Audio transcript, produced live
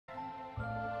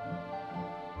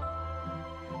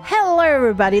Hello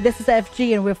everybody, this is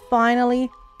FG and we're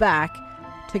finally back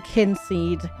to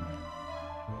Kynseed.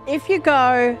 If you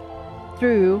go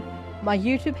through my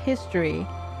YouTube history,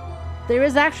 there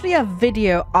is actually a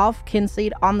video of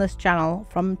Kynseed on this channel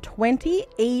from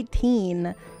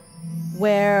 2018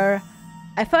 where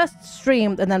I first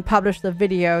streamed and then published the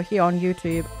video here on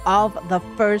YouTube of the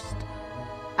first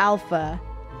alpha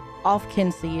of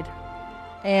Kynseed.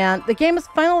 And the game is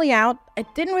finally out. I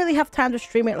didn't really have time to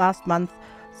stream it last month,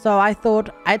 so I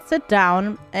thought I'd sit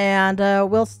down and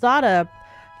we'll start of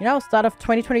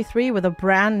 2023 with a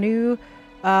brand new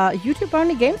YouTube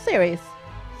only game series.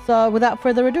 So without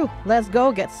further ado, let's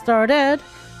go get started.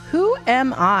 Who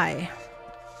am I?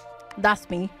 That's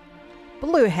me.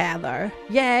 Blue hair though.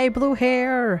 Yay, blue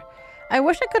hair. I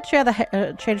wish I could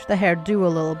change the hairdo a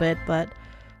little bit, but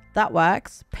that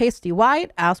works. Pasty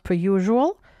white as per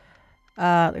usual.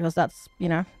 Because that's,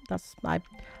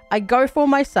 I go for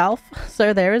myself.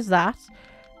 So there is that.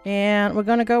 And we're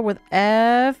going to go with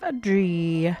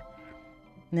FG.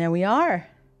 There we are.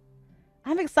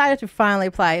 I'm excited to finally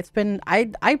play. It's been,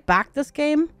 I backed this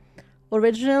game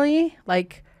originally,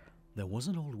 like. There was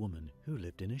an old woman who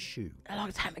lived in a shoe. A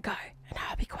long time ago. And now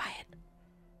I'll be quiet.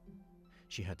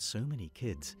 She had so many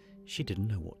kids, she didn't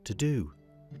know what to do.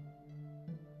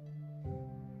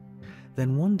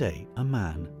 Then one day, a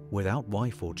man, without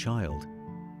wife or child,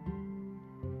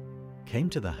 came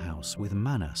to the house with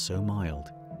manner so mild.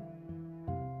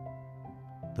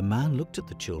 The man looked at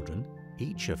the children,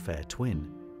 each a fair twin.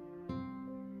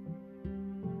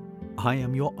 "I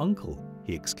am your uncle,"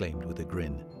 he exclaimed with a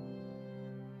grin.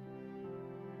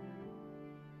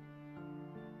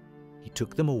 He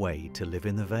took them away to live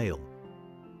in the Vale,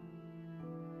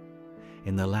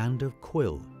 in the land of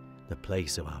Quill, the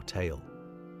place of our tale.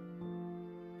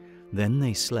 Then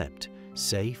they slept,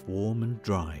 safe, warm and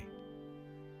dry,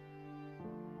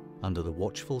 under the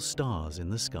watchful stars in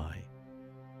the sky.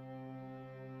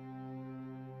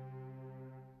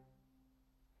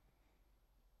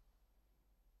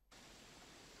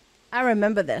 I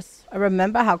remember this. I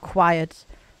remember how quiet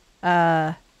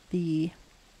the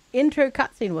intro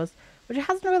cutscene was, which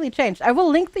hasn't really changed. I will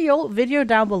link the old video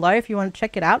down below if you want to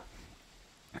check it out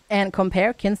and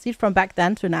compare Kynseed from back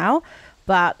then to now.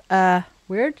 But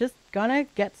we're just gonna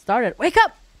get started. Wake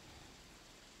up!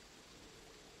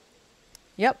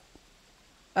 Yep.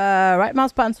 Right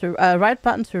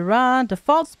button to run.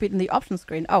 Default speed in the options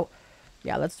screen. Oh,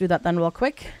 yeah. Let's do that then real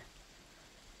quick.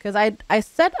 Because I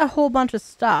set a whole bunch of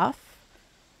stuff.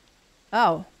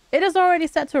 Oh, it is already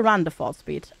set to run default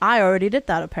speed. I already did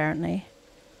that apparently.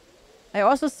 I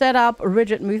also set up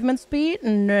rigid movement speed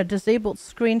and disabled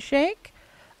screen shake,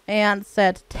 and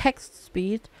set text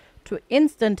speed to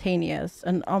instantaneous.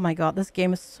 And oh my god, this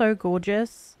game is so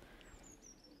gorgeous.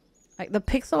 Like the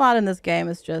pixel art in this game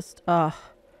is just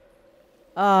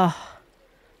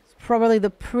it's probably the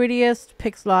prettiest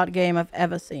pixel art game I've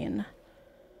ever seen.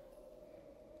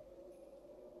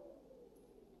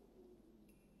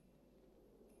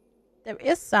 There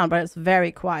is sound, but it's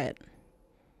very quiet.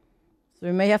 So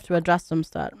we may have to adjust some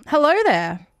stuff. Hello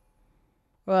there.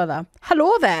 Rather,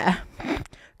 hello there.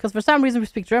 Because for some reason we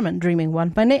speak German. Dreaming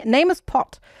one. My name is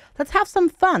Pot. Let's have some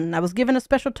fun. I was given a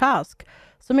special task.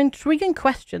 Some intriguing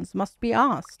questions must be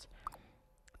asked.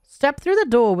 Step through the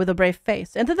door with a brave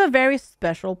face. Enter the very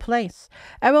special place.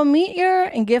 I will meet you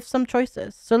and give some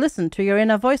choices. So listen to your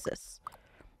inner voices.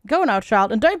 Go now,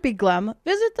 child, and don't be glum.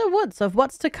 Visit the woods of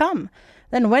what's to come.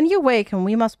 Then when you wake and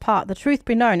we must part, the truth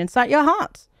be known inside your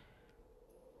heart.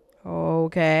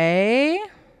 Okay.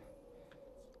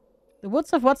 The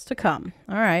woods of what's to come.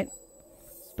 All right.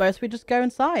 Suppose we just go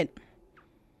inside.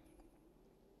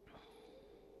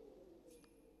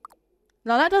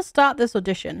 Now let us start this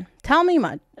audition. Tell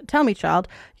me, child,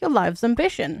 your life's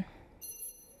ambition.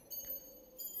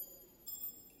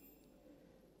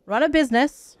 Run a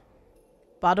business.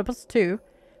 Barter +2.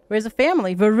 Raise a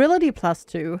family. Virility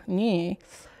 +2.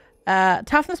 Yeah.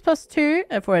 Toughness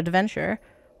 +2 for adventure.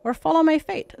 Or follow my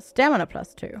fate. Stamina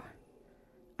 +2.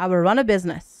 I will run a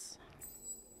business.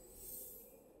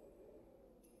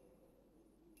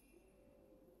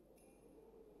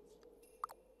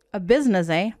 A business,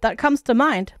 eh? That comes to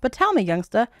mind. But tell me,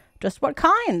 youngster, just what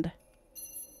kind?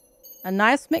 A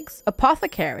nice mix.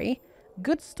 Apothecary.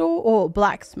 Good store or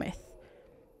blacksmith.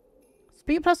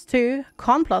 Speed +2.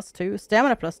 Con +2.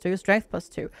 Stamina +2. Strength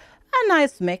 +2. A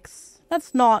nice mix.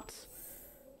 Let's not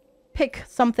pick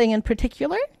something in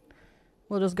particular.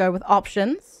 We'll just go with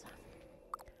options.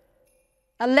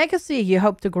 A legacy you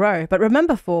hope to grow. But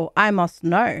remember, I must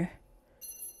know.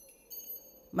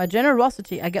 My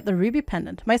generosity, I get the ruby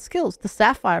pendant. My skills, the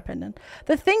sapphire pendant.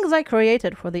 The things I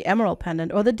created for the emerald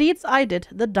pendant. Or the deeds I did,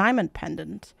 the diamond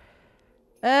pendant.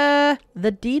 The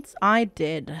deeds I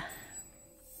did.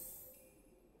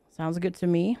 Sounds good to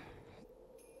me.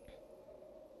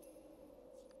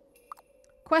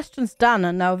 Questions done,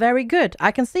 and now very good.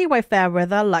 I can see why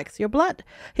Fairweather likes your blood.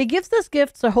 He gives this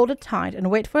gift, so hold it tight and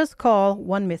wait for his call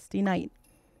one misty night.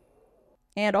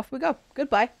 And off we go.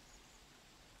 Goodbye.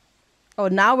 Oh,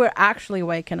 now we're actually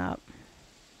waking up.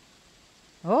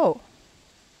 Oh.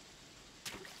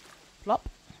 Plop.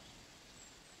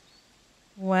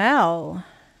 Well.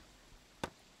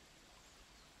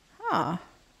 Huh.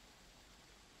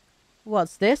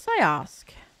 What's this, I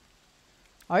ask?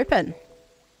 Open.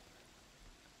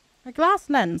 A glass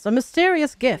lens, a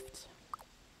mysterious gift.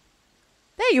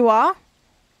 There you are.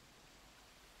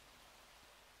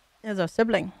 There's our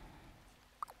sibling.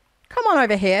 Come on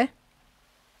over here.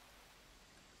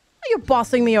 What are you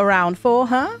bossing me around for,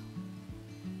 huh?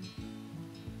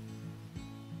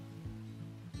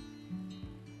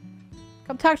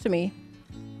 Come talk to me.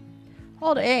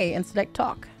 Hold A and select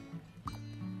talk.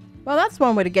 Well, that's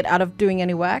one way to get out of doing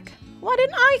any work. Why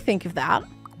didn't I think of that?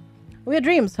 Weird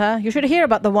dreams, huh? You should hear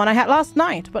about the one I had last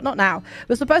night, but not now.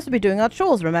 We're supposed to be doing our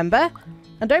chores, remember?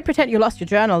 And don't pretend you lost your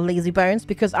journal, lazy bones,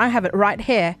 because I have it right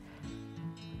here.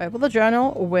 Open the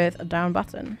journal with a down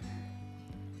button.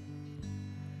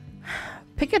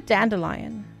 Pick a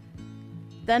dandelion.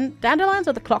 Then dandelions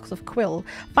are the clocks of Quill.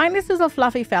 Find these little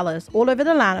fluffy fellas all over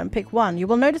the land and pick one. You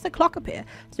will notice a clock appear.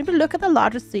 Simply look at the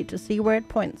largest seat to see where it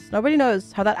points. Nobody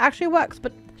knows how that actually works,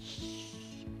 but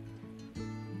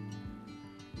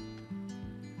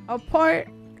our poor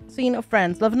scene of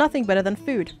friends love nothing better than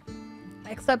food.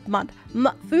 Except mud.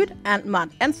 Food and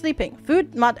mud. And sleeping.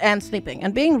 Food, mud, and sleeping.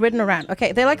 And being ridden around.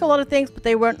 Okay, they like a lot of things, but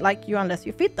they won't like you unless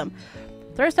you feed them.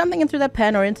 Throw something into their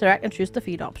pen or interact and choose the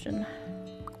feed option.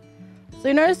 So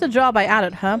you notice the job I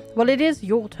added, huh? Well, it is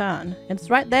your turn. It's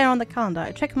right there on the calendar.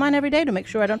 I check mine every day to make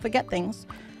sure I don't forget things.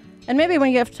 And maybe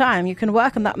when you have time, you can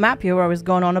work on that map you were always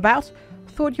going on about.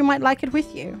 Thought you might like it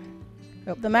with you.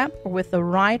 Open the map with the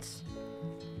right...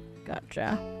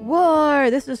 Gotcha. Whoa,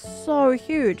 this is so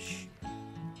huge.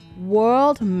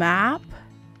 World map?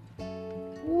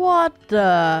 What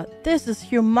the? This is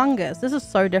humongous. This is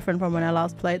so different from when I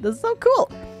last played. This is so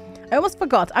cool. I almost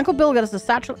forgot. Uncle Bill got us a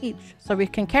satchel each, so we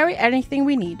can carry anything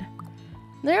we need.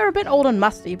 They're a bit old and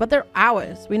musty, but they're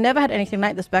ours. We never had anything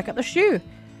like this back at the shoe.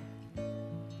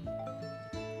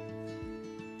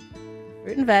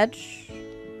 Fruit and veg.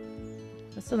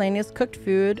 Miscellaneous cooked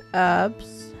food.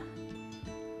 Herbs.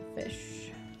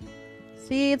 Fish.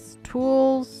 Seeds.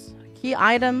 Tools. Key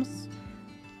items.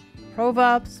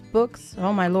 Proverbs. Books.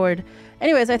 Oh my lord.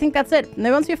 Anyways, I think that's it.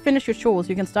 Now once you've finished your chores,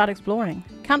 you can start exploring.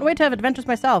 Can't wait to have adventures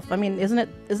myself. I mean,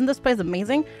 isn't this place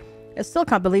amazing? I still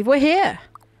can't believe we're here.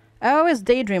 I always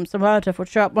daydreamed some relative would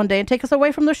show up one day and take us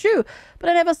away from the shoe, but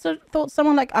I never thought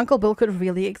someone like Uncle Bill could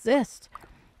really exist.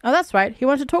 Oh, that's right. He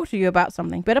wanted to talk to you about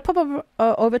something. Better pop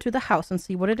over to the house and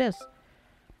see what it is.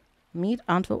 Meet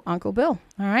Uncle Bill.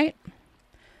 All right.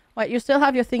 Wait, you still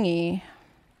have your thingy.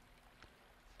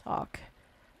 Talk.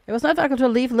 It was not difficult to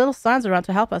leave little signs around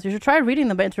to help us. You should try reading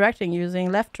them by interacting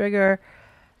using left trigger,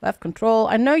 left control.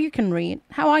 I know you can read.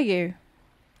 How are you?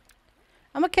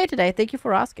 I'm okay today. Thank you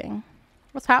for asking.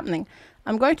 What's happening?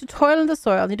 I'm going to toil in the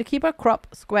soil. Need to keep our crop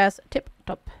squares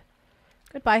tip-top.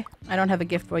 Goodbye. I don't have a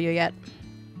gift for you yet.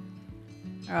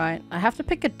 Alright. I have to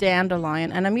pick a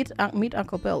dandelion and I meet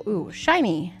Uncle Bill. Ooh,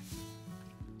 shiny.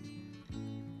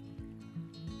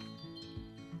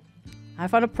 I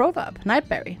found a proverb.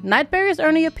 Nightberry. Nightberries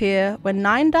only appear when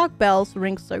 9 dark bells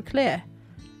ring so clear.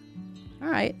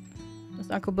 Alright.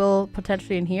 Is Uncle Bill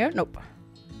potentially in here? Nope.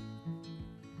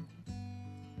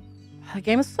 The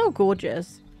game is so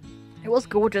gorgeous. It was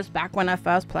gorgeous back when I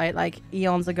first played, like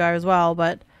eons ago as well,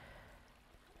 but...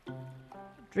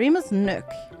 Dreamer's Nook.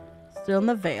 Still in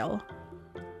the Vale.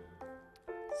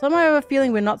 Somehow I have a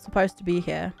feeling we're not supposed to be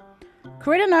here.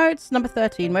 Creator Notes, number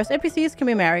 13. Most NPCs can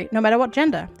be married, no matter what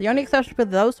gender. The only exception are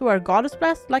those who are goddess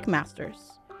blessed, like masters.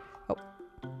 Oh.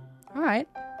 Alright.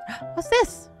 What's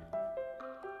this?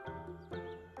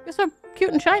 You're so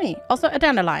cute and shiny. Also, a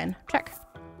dandelion. Check.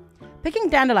 Picking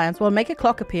dandelions will make a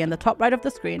clock appear in the top right of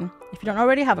the screen, if you don't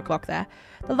already have a clock there.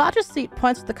 The largest seat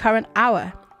points to the current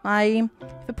hour. If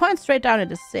it points straight down,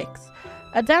 it is 6.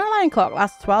 A dandelion clock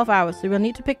lasts 12 hours, so you will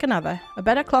need to pick another. A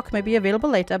better clock may be available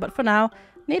later, but for now,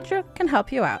 nature can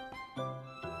help you out.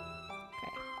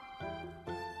 Okay.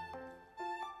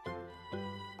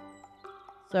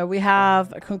 So we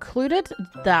have concluded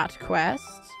that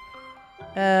quest.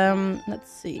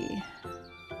 Let's see.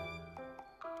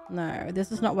 No,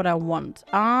 this is not what I want.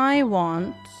 I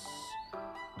want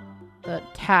the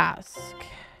task.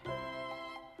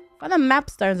 Find the map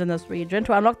stones in this region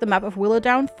to unlock the map of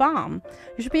Willowdown Farm.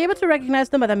 You should be able to recognize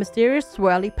them by their mysterious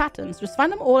swirly patterns. Just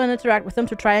find them all and interact with them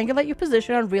to triangulate your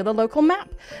position and reveal the local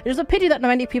map. It is a pity that not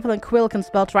many people in Quill can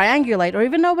spell triangulate or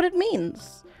even know what it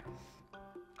means.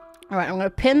 Alright, I'm going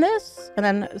to pin this and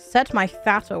then set my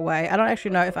that away. I don't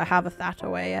actually know if I have a that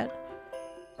away yet.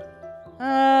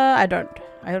 I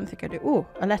don't think I do. Ooh,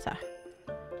 a letter.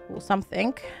 Or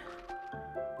something.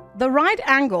 The Right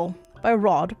Angle by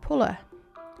Rod Puller.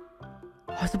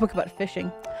 Oh, it's a book about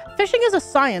fishing. Fishing is a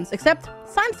science, except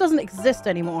science doesn't exist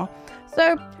anymore.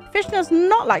 So, fishing is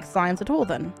not like science at all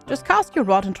then. Just cast your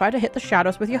rod and try to hit the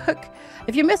shadows with your hook.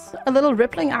 If you miss, a little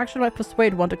rippling action might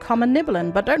persuade one to come a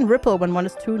nibbling, but don't ripple when one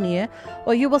is too near,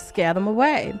 or you will scare them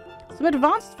away. Some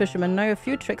advanced fishermen know a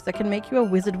few tricks that can make you a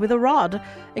wizard with a rod,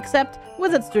 except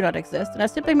wizards do not exist, and I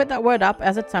simply made that word up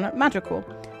as it sounded magical.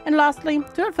 And lastly,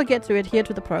 do not forget to adhere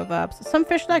to the proverbs. Some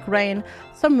fish like rain,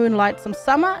 some moonlight, some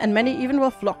summer, and many even will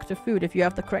flock to food if you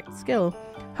have the correct skill.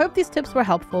 Hope these tips were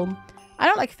helpful. I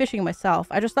don't like fishing myself,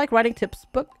 I just like writing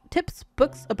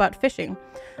books about fishing.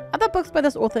 Other books by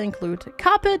this author include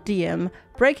Carpe Diem,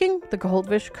 Breaking the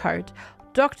Goldfish Code,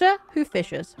 Doctor Who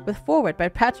Fishes, with foreword by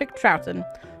Patrick Troughton.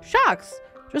 Sharks,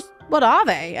 just what are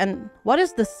they? And what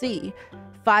is the sea?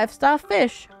 5-star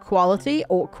fish, quality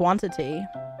or quantity?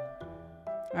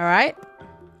 Alright,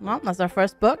 well, that's our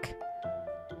first book.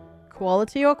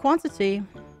 Quality or quantity?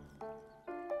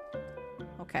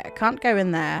 Okay, I can't go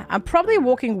in there. I'm probably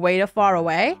walking way too far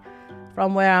away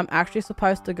from where I'm actually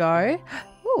supposed to go.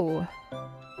 Ooh.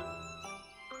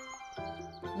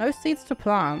 No seeds to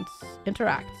plant.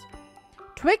 Interact.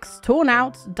 Twigs torn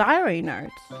out diary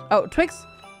notes. Oh, Twigs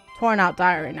torn out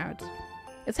diary notes.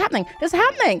 It's happening. It's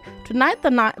happening. Tonight's the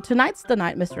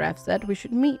night, Mr. F said. We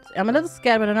should meet. I'm a little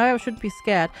scared, but I know I shouldn't be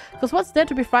scared. Because what's there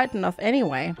to be frightened of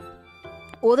anyway?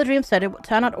 All the dreams said it would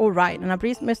turn out all right, and I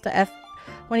breathed Mr. F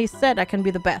when he said I can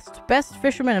be the best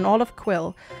fisherman in all of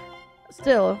Quill.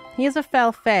 Still, he is a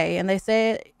fell fae, and they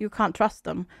say you can't trust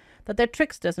them. That they're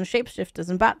tricksters and shapeshifters,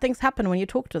 and bad things happen when you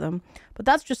talk to them. But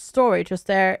that's just story to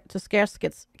scare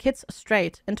kids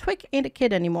straight. And Twig ain't a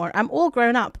kid anymore. I'm all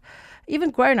grown up.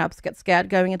 Even grown-ups get scared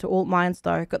going into old mines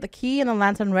though. Got the key and the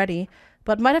lantern ready,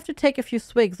 but might have to take a few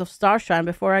swigs of starshine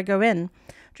before I go in.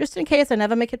 Just in case I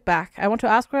never make it back, I want to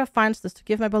ask where I find this to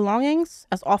give my belongings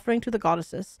as offering to the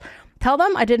goddesses. Tell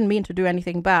them I didn't mean to do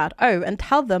anything bad. Oh, and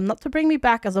tell them not to bring me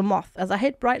back as a moth, as I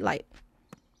hate bright light.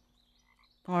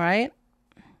 Alright.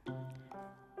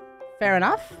 Fair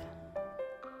enough.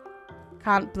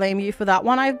 Can't blame you for that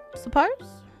one, I suppose.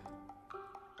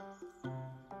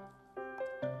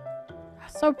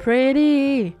 So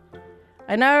pretty.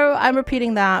 I know I'm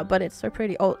repeating that, but it's so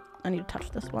pretty. Oh, I need to touch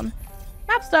this one.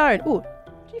 Mapstone. Ooh,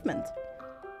 achievement.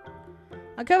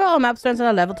 I'll cover all mapstones on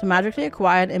a level to magically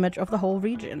acquire an image of the whole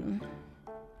region.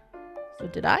 So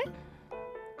did I?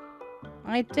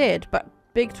 I did, but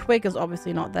Big Twig is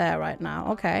obviously not there right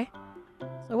now. Okay.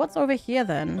 So what's over here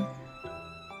then?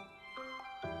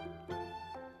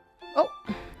 Oh,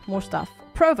 more stuff.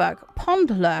 Provoke. Pond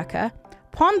Lurker.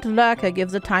 Pond Lurker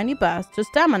gives a tiny burst to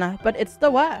stamina, but it's the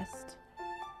worst.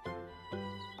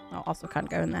 I also can't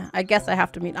go in there. I guess I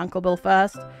have to meet Uncle Bill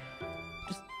first.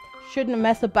 Just shouldn't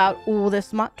mess about all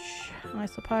this much, I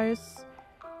suppose.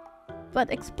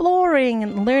 But exploring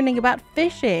and learning about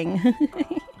fishing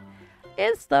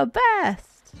is the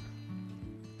best.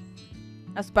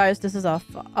 I suppose this is off.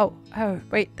 Oh,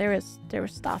 wait, there is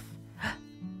stuff.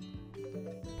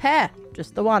 Pear,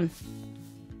 just the one.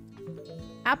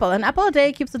 Apple. An apple a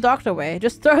day keeps the doctor away.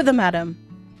 Just throw them at him.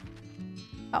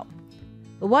 Oh.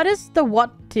 What is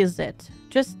it?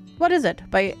 Just what is it?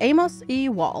 By Amos E.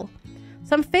 Wall.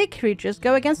 Some fake creatures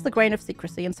go against the grain of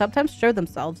secrecy and sometimes show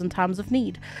themselves in times of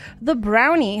need. The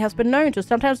brownie has been known to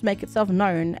sometimes make itself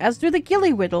known, as do the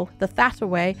gillywiddle, the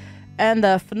thataway, and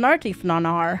the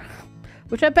fnarty-fnanar,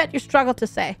 which I bet you struggled to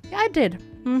say. Yeah, I did.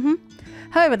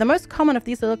 However, the most common of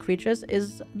these little creatures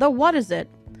is the what is it.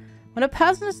 When a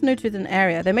person is new to an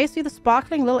area, they may see the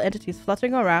sparkling little entities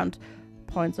fluttering around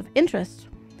points of interest.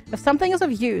 If something is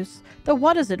of use, the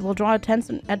what is it will draw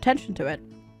attention to it.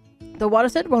 The what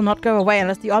is it will not go away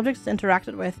unless the object is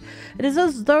interacted with. It is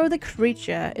as though the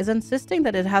creature is insisting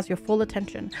that it has your full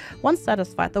attention. Once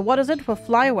satisfied, the what is it will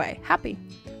fly away, happy.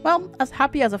 Well, as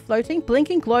happy as a floating,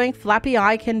 blinking, glowing, flappy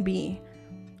eye can be.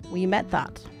 We met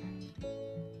that.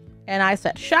 And I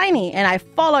said shiny, and I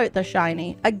followed the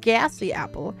shiny. A gassy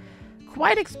apple.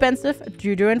 Quite expensive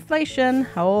due to inflation.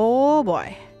 Oh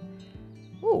boy.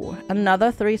 Ooh,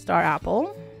 another 3-star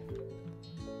apple.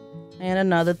 And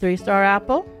another 3-star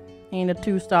apple. And a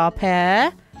 2-star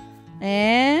pear.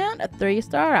 And a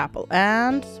 3-star apple.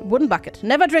 And wooden bucket.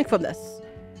 Never drink from this.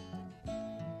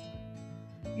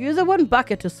 Use a wooden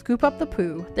bucket to scoop up the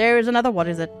poo. There is another, what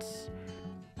is it?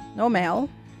 No mail.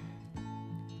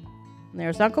 And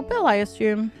there's Uncle Bill, I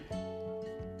assume.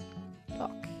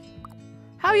 Talk.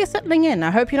 How are you settling in?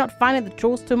 I hope you're not finding the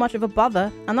chores too much of a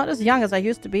bother. I'm not as young as I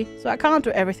used to be, so I can't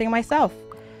do everything myself.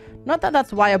 Not that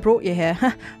that's why I brought you here.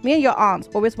 Me and your aunt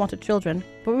always wanted children,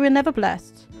 but we were never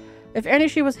blessed. If only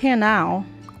she was here now.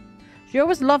 She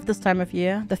always loved this time of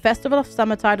year. The festival of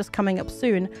Summertide is coming up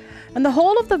soon, and the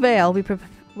whole of the Vale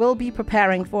will be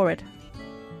preparing for it.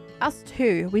 Us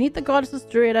too. We need the goddess's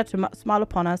Druida to smile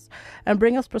upon us and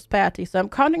bring us prosperity, so I'm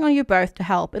counting on you both to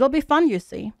help. It'll be fun, you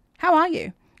see. How are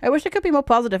you? I wish it could be more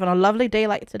positive on a lovely day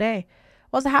like today.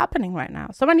 What's happening right now?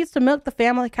 Someone needs to milk the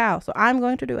family cow, so I'm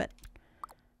going to do it.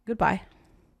 Goodbye.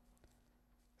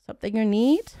 Something you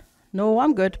need? No,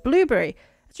 I'm good. Blueberry.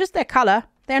 It's just their color.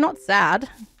 They're not sad.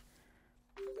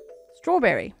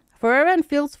 Strawberry. Forever in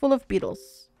fields full of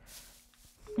beetles.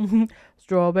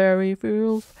 Strawberry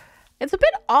fields. It's a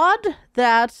bit odd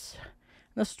that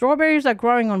the strawberries are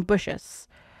growing on bushes.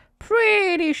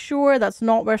 Pretty sure that's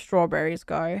not where strawberries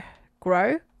go.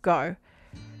 Grow? Go.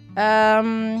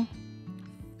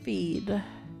 Feed.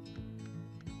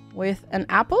 With an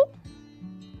apple?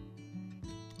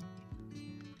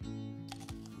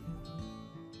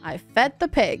 I fed the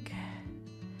pig.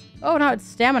 Oh, now its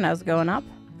stamina is going up.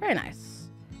 Very nice.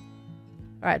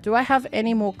 Alright, do I have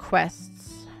any more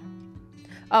quests?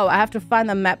 Oh, I have to find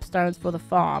the map stones for the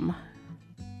farm.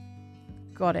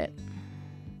 Got it.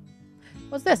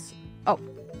 What's this? Oh,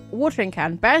 watering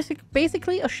can.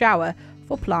 Basically a shower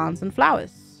for plants and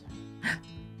flowers.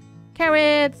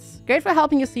 Carrots. Great for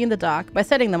helping you see in the dark by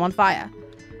setting them on fire.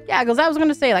 Yeah, because I was going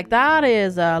to say, like, that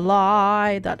is a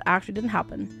lie. That actually didn't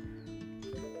happen.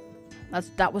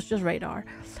 That was just radar.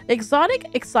 Exotic,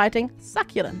 exciting,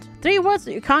 succulent. 3 words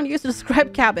that you can't use to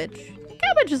describe cabbage.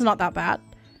 Cabbage is not that bad.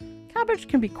 Cabbage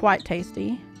can be quite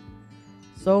tasty.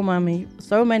 So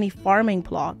many farming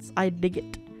plots. I dig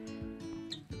it.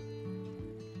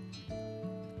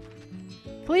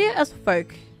 Clear as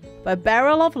folk by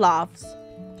Barrel of Laughs.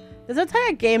 This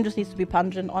entire game just needs to be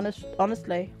pungent,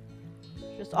 honestly.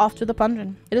 Just off to the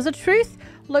pungent. It is a truth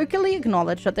locally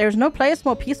acknowledged that there is no place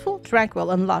more peaceful,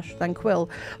 tranquil, and lush than Quill,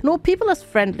 nor people as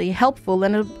friendly, helpful,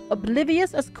 and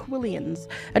oblivious as Quillians.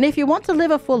 And if you want to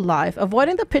live a full life,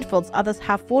 avoiding the pitfalls others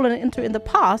have fallen into in the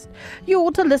past, you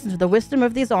ought to listen to the wisdom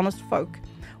of these honest folk.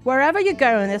 Wherever you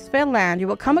go in this fair land, you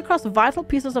will come across vital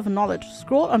pieces of knowledge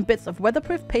scrawled on bits of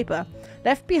weatherproof paper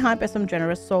left behind by some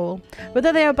generous soul.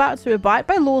 Whether they are about to abide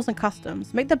by laws and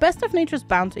customs, make the best of nature's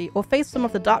bounty, or face some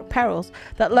of the dark perils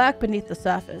that lurk beneath the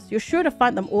surface, you're sure to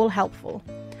find them all helpful.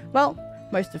 Well,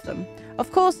 most of them.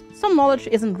 Of course, some knowledge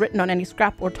isn't written on any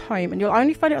scrap or tome, and you'll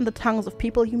only find it on the tongues of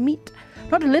people you meet.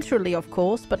 Not literally, of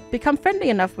course, but become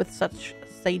friendly enough with such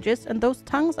sages, and those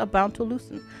tongues are bound to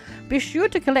loosen. Be sure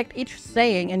to collect each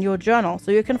saying in your journal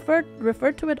so you can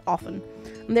refer to it often.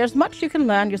 And there's much you can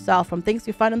learn yourself from things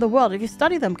you find in the world if you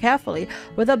study them carefully,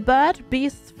 whether bird,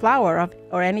 beast, flower,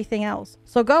 or anything else.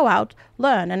 So go out,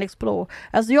 learn, and explore.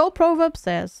 As the old proverb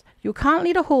says, you can't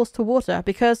lead a horse to water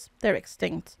because they're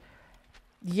extinct.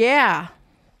 Yeah,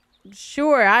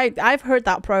 sure, I've heard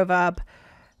that proverb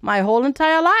my whole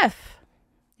entire life.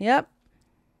 Yep,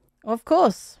 of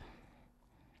course.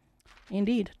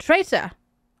 Indeed. Traitor.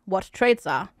 What traits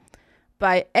are?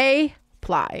 By A.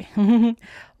 Ply.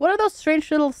 What are those strange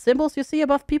little symbols you see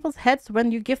above people's heads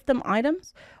when you gift them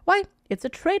items? Why, it's a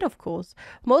trait, of course.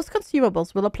 Most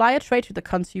consumables will apply a trait to the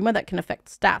consumer that can affect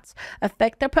stats,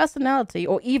 affect their personality,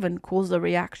 or even cause a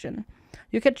reaction.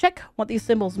 You can check what these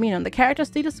symbols mean on the character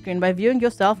status screen by viewing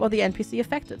yourself or the NPC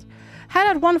affected.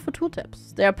 Highlight 1 for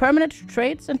tooltips. They are permanent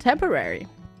traits and temporary.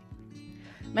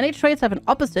 Many traits have an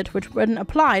opposite, which when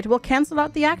applied will cancel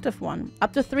out the active one.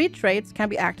 Up to 3 traits can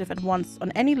be active at once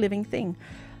on any living thing.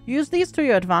 Use these to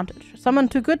your advantage. Someone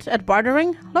too good at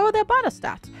bartering? Lower their barter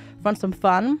stat. Want some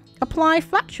fun? Apply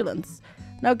flatulence.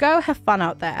 Now go have fun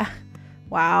out there.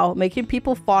 Wow, making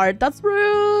people fart. That's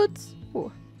rude.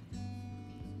 Ooh.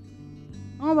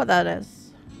 I don't know what that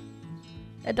is.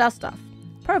 It does stuff.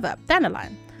 Proverb.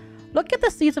 Dandelion. Look at the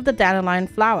seeds of the dandelion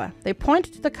flower. They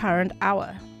point to the current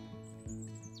hour.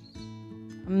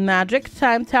 Magic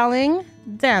time telling.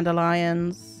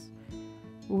 Dandelions.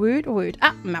 Woot woot.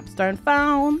 Ah, mapstone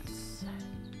found.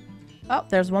 Oh,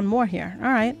 there's one more here.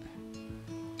 Alright.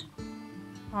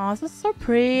 Oh, this is so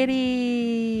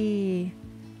pretty.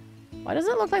 Why does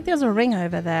it look like there's a ring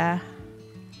over there?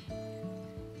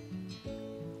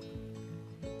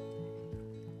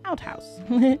 Outhouse.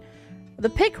 The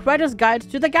Pick Writer's Guide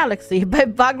to the Galaxy by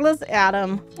Bugler's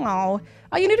Adam. Oh,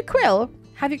 are you new to Quill?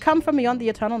 Have you come from beyond the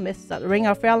eternal mists that ring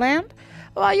our fair land?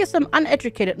 Or are you some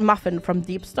uneducated muffin from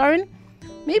Deepstone?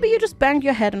 Maybe you just banged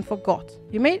your head and forgot.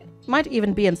 You might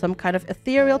even be in some kind of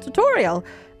ethereal tutorial.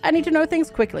 I need to know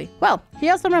things quickly. Well,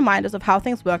 here are some reminders of how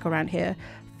things work around here.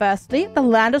 Firstly, the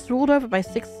land is ruled over by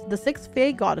the six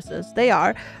fae goddesses. They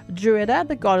are Druida,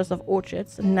 the goddess of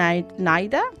orchards,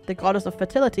 Nida, the goddess of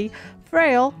fertility,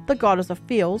 Frail, the goddess of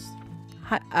fields,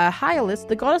 Hylas,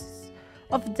 the goddess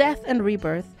of death and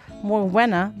rebirth,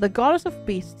 Morwenna, the goddess of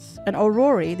beasts, and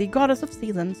Aurori, the goddess of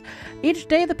seasons. Each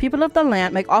day, the people of the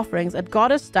land make offerings at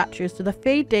goddess statues to the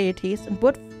fae deities and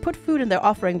put food in their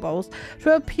offering bowls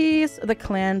to appease the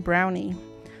clan brownie.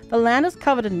 The land is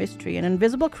covered in mystery, and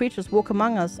invisible creatures walk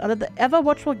among us under the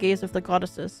ever-watchful gaze of the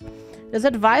goddesses. It is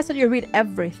advised that you read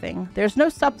everything. There is no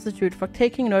substitute for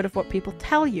taking note of what people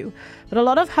tell you, but a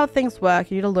lot of how things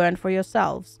work you need to learn for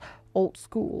yourselves. Old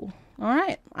school. All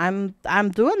right, I'm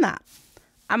doing that.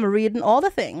 I'm reading all the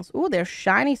things. Ooh, there's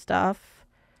shiny stuff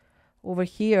over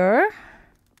here.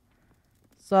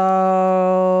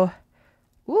 So,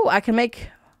 ooh, I can make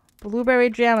blueberry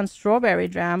jam and strawberry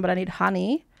jam, but I need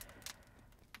honey.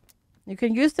 You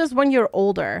can use this when you're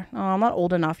older. Oh, I'm not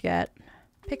old enough yet.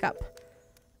 Pick up.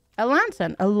 A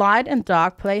lantern, a light in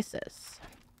dark places.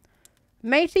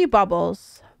 Matey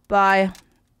Bubbles by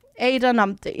Ada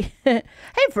Numpty. Hey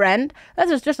friend, this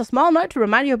is just a small note to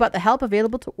remind you about the help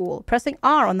available to all. Pressing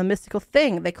R on the mystical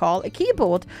thing they call a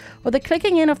keyboard, or the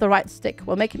clicking in of the right stick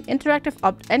will make any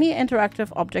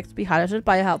interactive objects be highlighted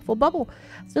by a helpful bubble.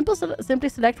 Simply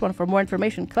select one for more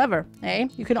information. Clever, eh?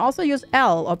 You can also use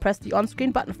L or press the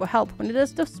on-screen button for help when it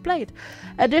is displayed.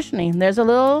 Additionally, there's a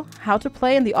little how to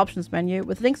play in the options menu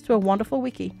with links to a wonderful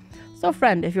wiki. So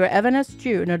friend, if you're ever in a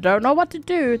stew and don't know what to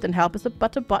do, then help is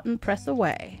but a button press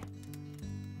away.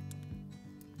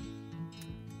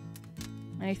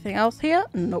 Anything else here?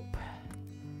 Nope.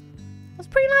 That's a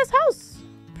pretty nice house.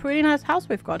 Pretty nice house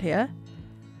we've got here.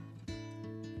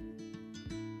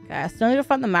 Okay, I still need to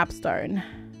find the map stone.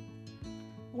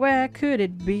 Where could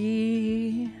it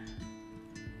be?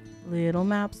 Little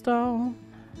map stone.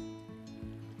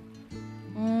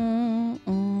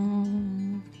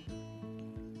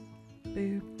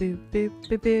 Boo, boo, boo,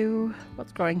 boo, boo.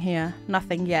 What's growing here?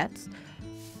 Nothing yet. Is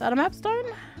that a map stone?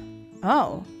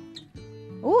 Oh.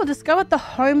 Oh, discovered the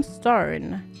home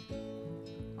stone.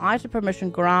 Item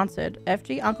permission granted.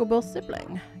 FG Uncle Bill's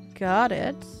sibling. Got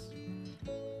it.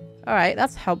 Alright,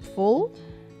 that's helpful.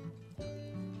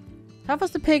 Tough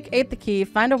as the pig ate the key.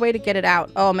 Find a way to get it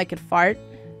out. Oh, I'll make it fart.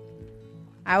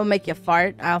 I will make you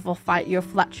fart. I will fight your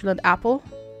flatulent apple.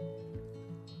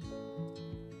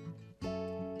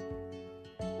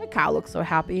 The cow looks so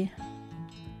happy.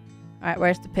 Alright,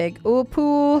 where's the pig? Oh,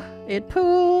 poo. It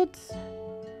pooed.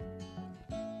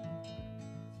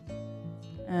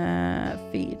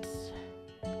 Feeds.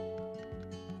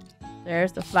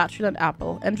 There's the flatulent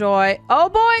apple. Enjoy. Oh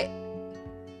boy!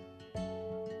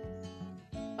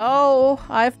 Oh,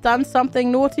 I've done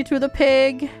something naughty to the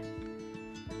pig.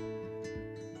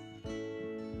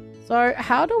 So,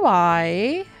 how do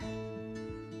I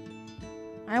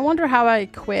wonder how I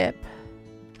equip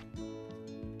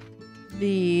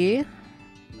the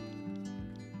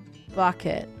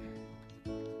bucket.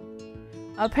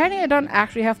 Apparently I don't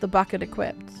actually have the bucket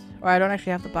equipped. Or I don't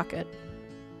actually have the bucket.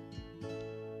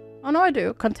 Oh no, I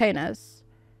do. Containers.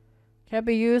 Can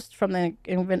be used from the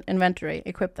inventory.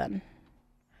 Equip then.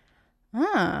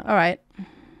 Ah, alright.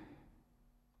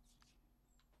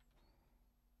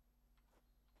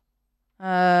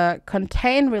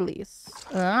 Contain release.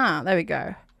 Ah, there we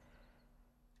go.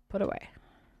 Put away.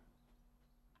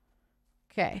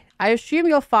 Okay. I assume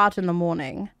you'll fart in the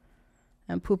morning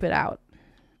and poop it out.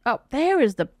 Oh, there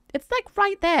is the... It's like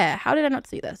right there. How did I not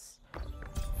see this?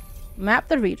 Map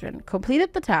the region.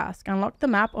 Completed the task. Unlock the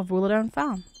map of Rulerdown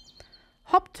Farm.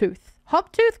 Hoptooth.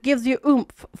 Hoptooth gives you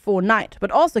oomph for night, but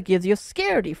also gives you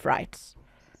scaredy fright.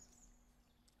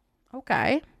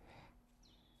 Okay.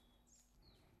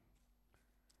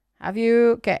 Have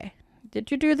you... Okay.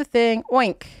 Did you do the thing?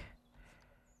 Oink.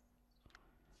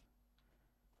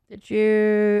 Did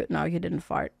you... No, you didn't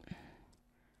fart.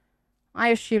 I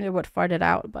assumed it would fart it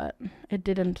out, but it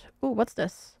didn't. Ooh, what's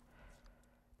this?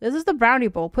 This is the brownie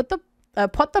bowl. Put the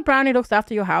pot the brownie looks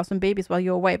after your house and babies while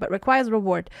you're away, but requires a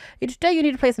reward. Each day you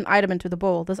need to place an item into the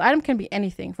bowl. This item can be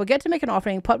anything. Forget to make an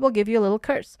offering. Pot will give you a little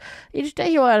curse. Each day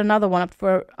you'll add another one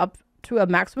up to a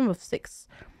maximum of 6.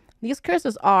 These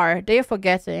curses are Day of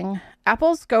Forgetting.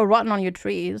 Apples go rotten on your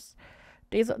trees.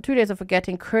 2 days of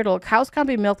forgetting. Curdle. Cows can't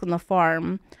be milked on the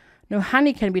farm. No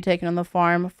honey can be taken on the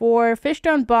farm. 4, fish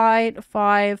don't bite.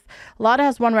 5, larder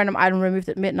has 1 random item removed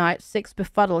at midnight. 6,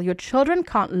 befuddle. Your children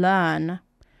can't learn.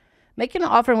 Making an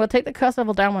offering will take the curse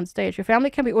level down 1 stage. Your family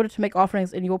can be ordered to make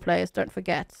offerings in your place. Don't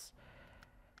forget.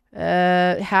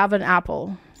 Have an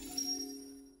apple.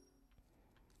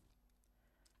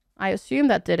 I assume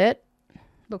that did it.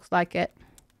 Looks like it.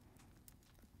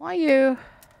 Why are you...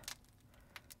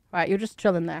 Alright, you're just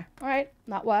chilling there. Alright,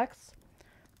 that works.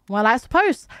 Well, I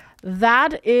suppose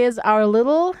that is our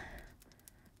little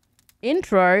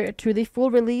intro to the full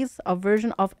release of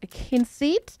version of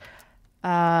Kynseed.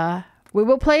 We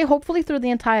will play hopefully through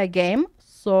the entire game.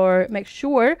 So make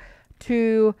sure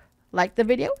to like the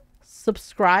video,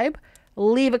 subscribe,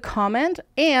 leave a comment,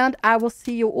 and I will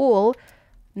see you all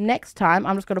next time.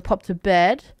 I'm just going to pop to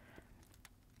bed.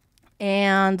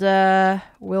 And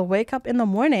we'll wake up in the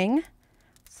morning,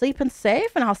 sleeping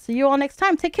safe, and I'll see you all next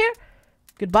time. Take care.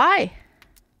 Goodbye.